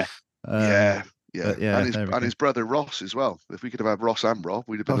have. Yeah. And his brother Ross as well. If we could have had Ross and Rob,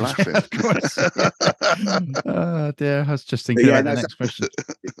 we'd have been laughing. Oh dear, I was just thinking about the next question.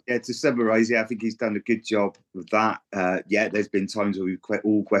 Yeah, to summarise, I think he's done a good job with that. There's been times where we've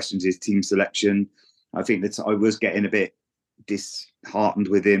all questioned his team selection. I think that I was getting a bit disheartened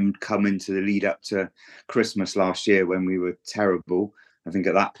with him coming to the lead up to Christmas last year when we were terrible. I think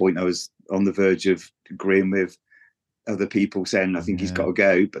at that point I was on the verge of agreeing with other people saying I think he's got to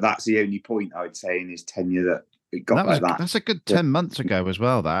go, but that's the only point I would say in his tenure that it got like that. That's a good 10 months ago as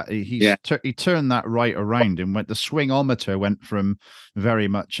well. That he turned that right around and the swingometer went from very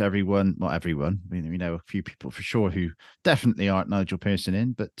much everyone. A few people for sure who definitely aren't Nigel Pearson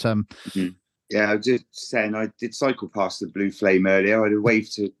in, but Yeah, I was just saying I did cycle past the Blue Flame earlier. I'd have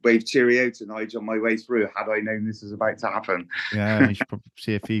waved cheerio to Nigel on my way through had I known this was about to happen. Yeah, you should probably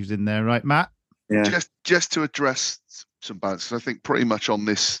see if he's in there, right, Matt? Yeah. Just to address some balance, I think pretty much on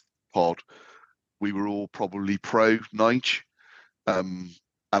this pod we were all probably pro Nige, and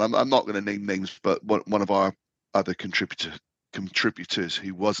I'm not going to name names, but one of our other contributors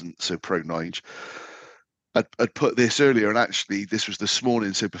who wasn't so pro Nige. I'd put this earlier, and actually this was this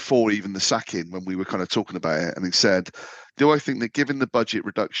morning, so before even the sacking, when we were kind of talking about it, and he said, do I think that given the budget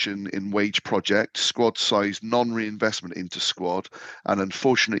reduction in wage project, squad size, non-reinvestment into squad, and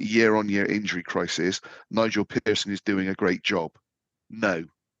unfortunate year-on-year injury crisis, Nigel Pearson is doing a great job? No.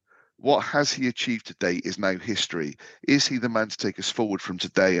 What has he achieved to date is now history. Is he the man to take us forward from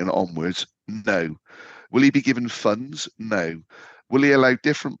today and onwards? No. Will he be given funds? No. Will he allow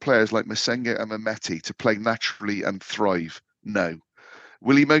different players like Masenga and Mehmeti to play naturally and thrive? No.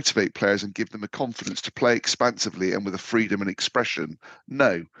 Will he motivate players and give them a confidence to play expansively and with a freedom and expression?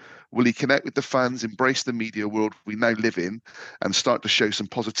 No. Will he connect with the fans, embrace the media world we now live in, and start to show some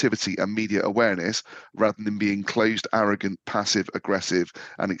positivity and media awareness rather than being closed, arrogant, passive, aggressive,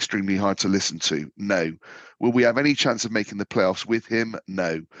 and extremely hard to listen to? No. Will we have any chance of making the playoffs with him?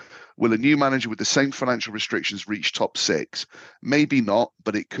 No. Will a new manager with the same financial restrictions reach top 6? Maybe not,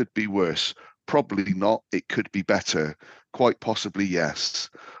 but it could be worse. Probably not. It could be better. Quite possibly, yes.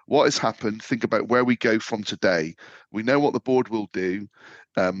 What has happened? Think about where we go from today. We know what the board will do.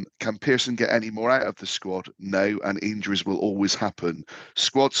 Can Pearson get any more out of the squad? No, and injuries will always happen.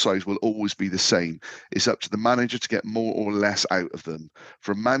 Squad size will always be the same. It's up to the manager to get more or less out of them.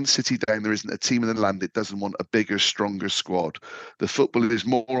 From Man City down, there isn't a team in the land that doesn't want a bigger, stronger squad. The football is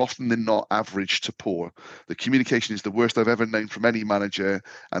more often than not average to poor. The communication is the worst I've ever known from any manager,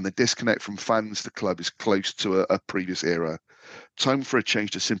 and the disconnect from fans to the club is close to a previous era. Time for a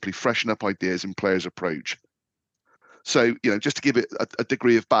change to simply freshen up ideas and players' approach. So, just to give it a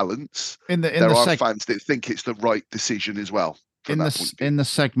degree of balance, there are fans that think it's the right decision as well. In the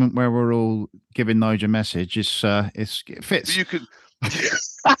segment where we're all giving Nigel a message, it fits. You can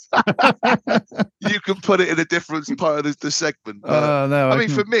you can put it in a different part of the segment. No,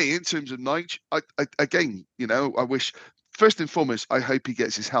 for me, in terms of Nigel, I wish, first and foremost, I hope he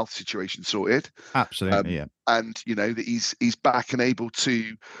gets his health situation sorted. Absolutely, yeah. And that he's back and able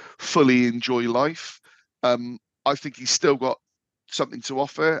to fully enjoy life. I think he's still got something to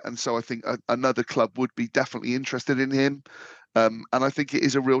offer, and so I think another club would be definitely interested in him. And I think it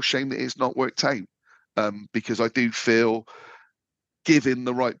is a real shame that it's not worked out, because I do feel, given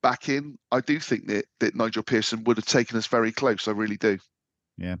the right backing, I do think that Nigel Pearson would have taken us very close. I really do.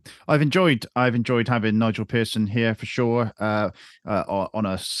 Yeah, I've enjoyed having Nigel Pearson here for sure. On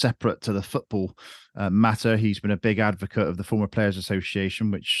a separate to the football matter, he's been a big advocate of the Former Players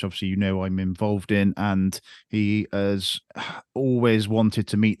Association, which obviously I'm involved in, and he has always wanted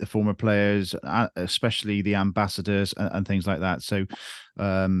to meet the former players, especially the ambassadors and things like that. So,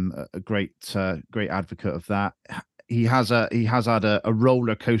 a great advocate of that. He has had a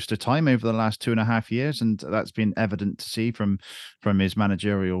roller coaster time over the last 2.5 years, and that's been evident to see from his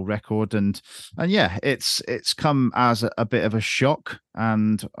managerial record. And yeah, it's come as a bit of a shock.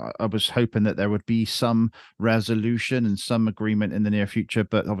 And I was hoping that there would be some resolution and some agreement in the near future,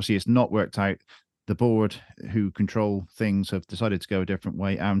 but obviously it's not worked out. The board, who control things, have decided to go a different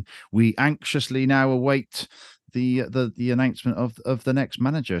way, and we anxiously now await the announcement of the next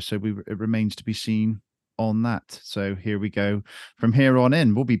manager. So it remains to be seen on that. So here we go. From here on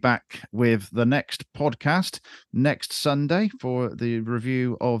in, we'll be back with the next podcast next Sunday for the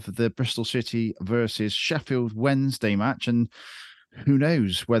review of the Bristol City versus Sheffield Wednesday match. And who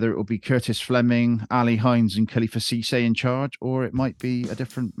knows whether it will be Curtis Fleming, Ali Hines and Khalifa Cisse in charge, or it might be a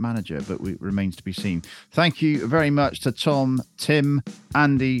different manager, but it remains to be seen. Thank you very much to Tom, Tim,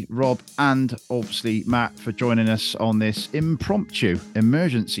 Andy, Rob, and obviously Matt for joining us on this impromptu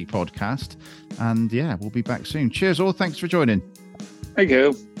emergency podcast. And yeah, we'll be back soon. Cheers all. Thanks for joining. Thank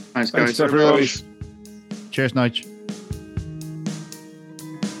you. Thanks, guys. everybody. Cheers, Nigel.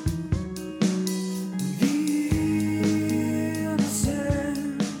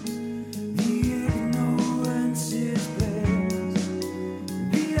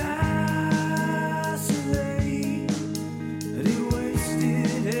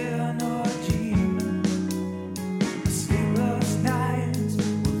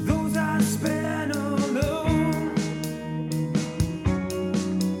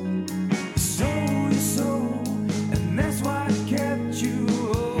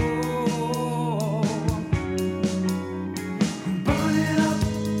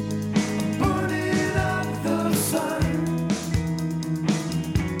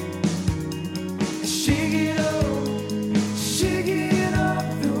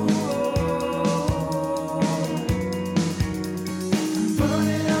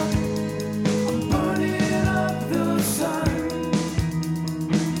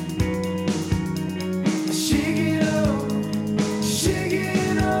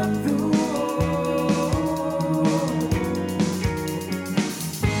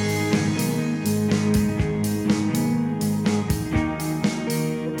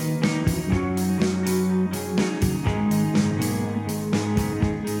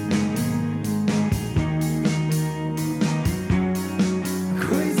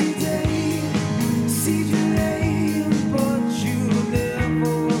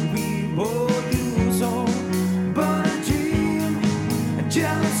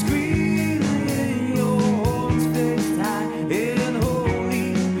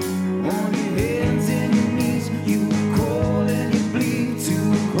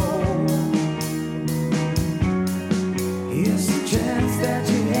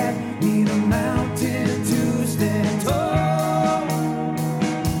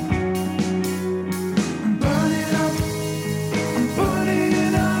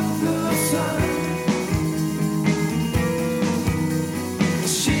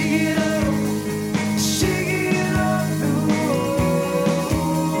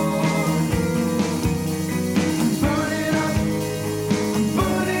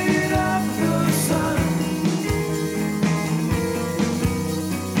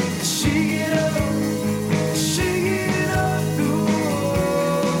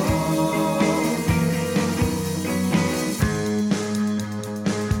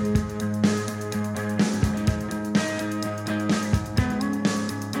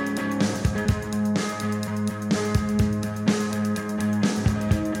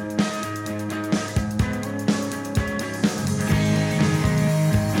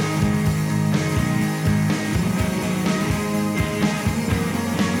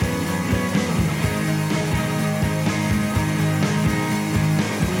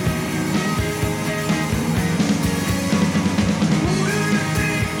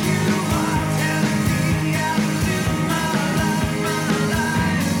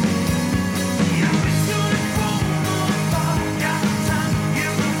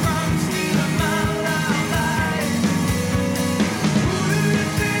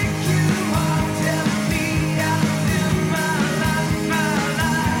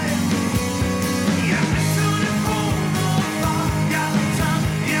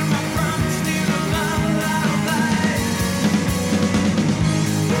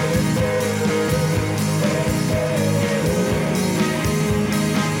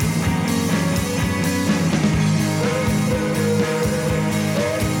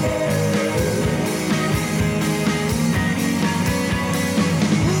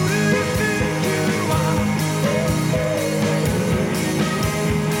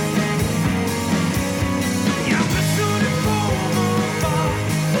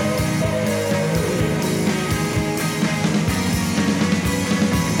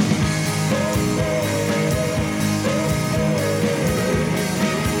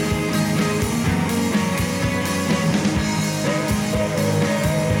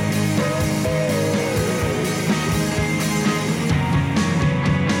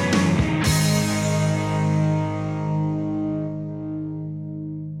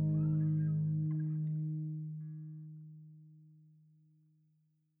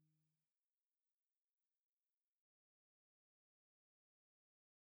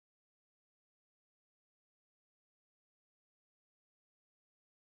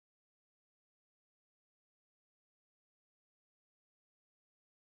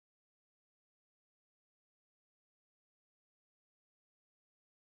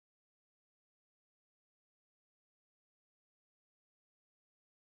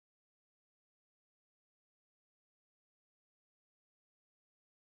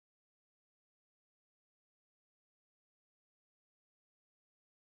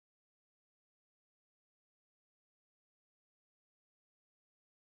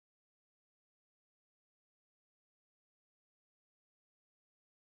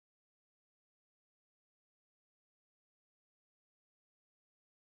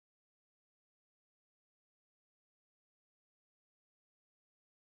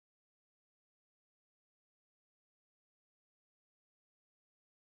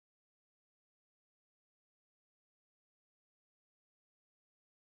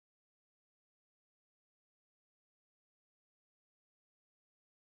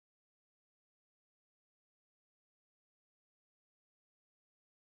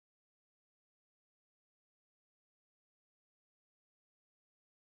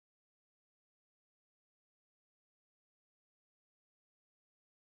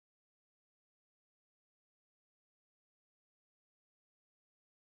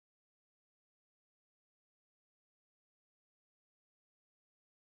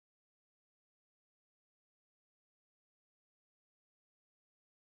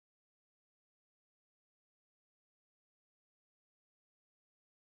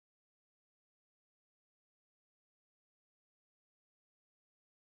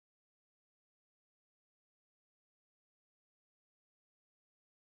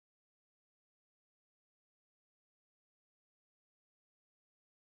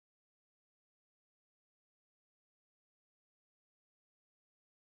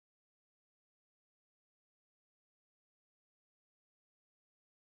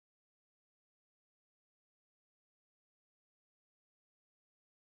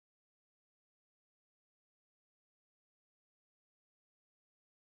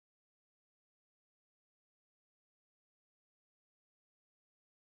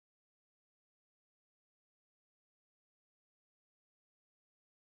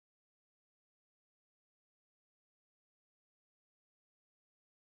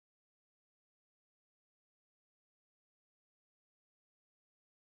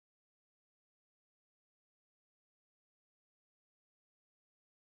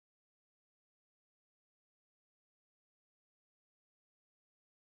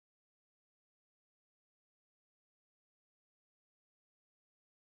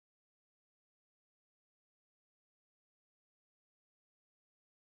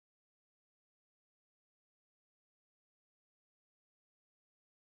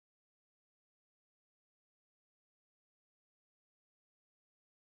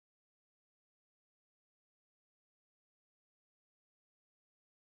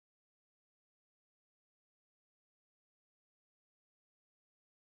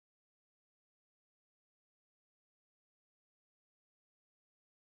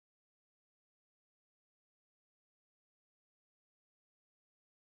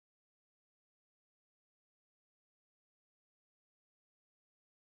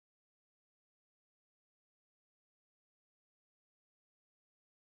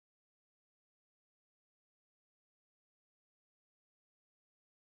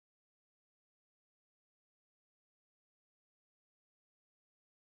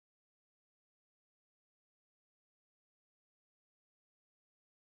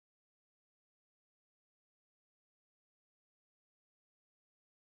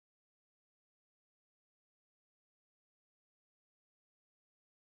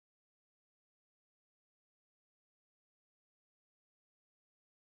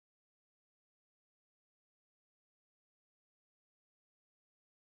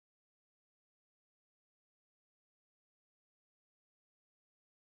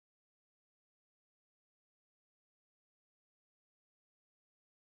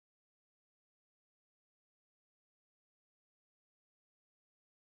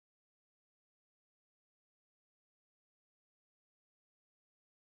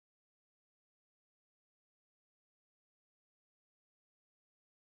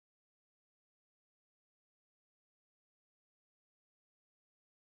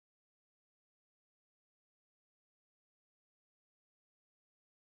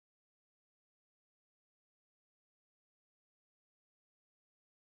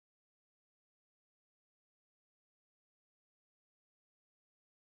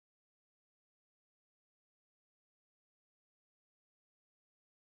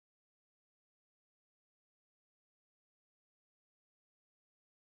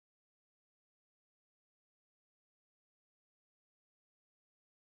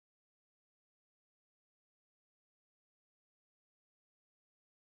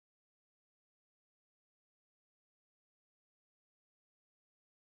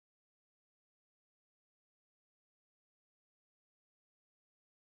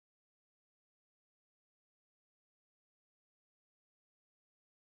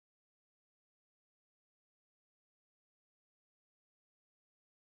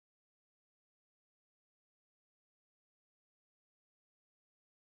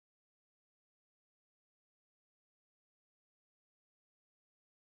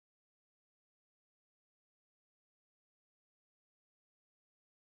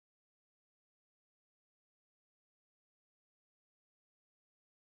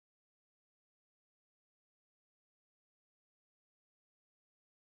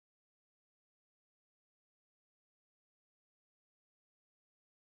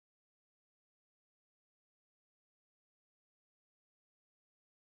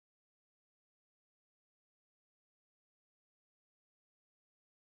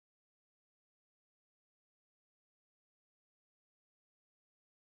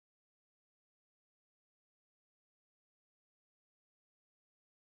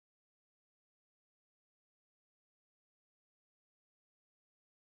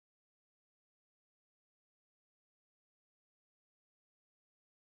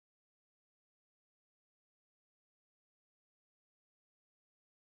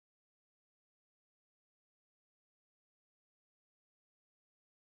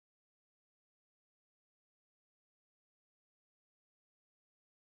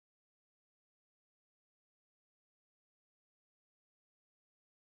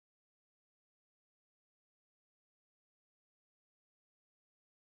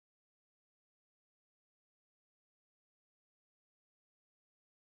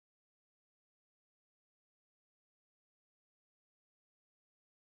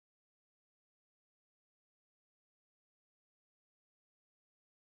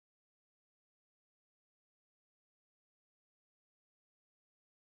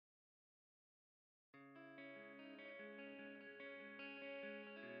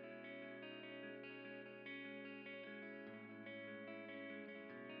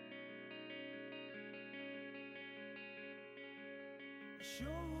 Show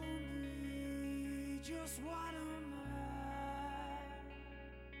me just what am I,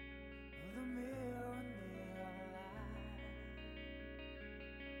 the mirror and the light,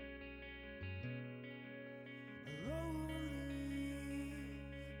 a lonely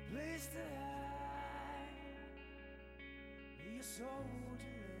place to hide, be a soldier.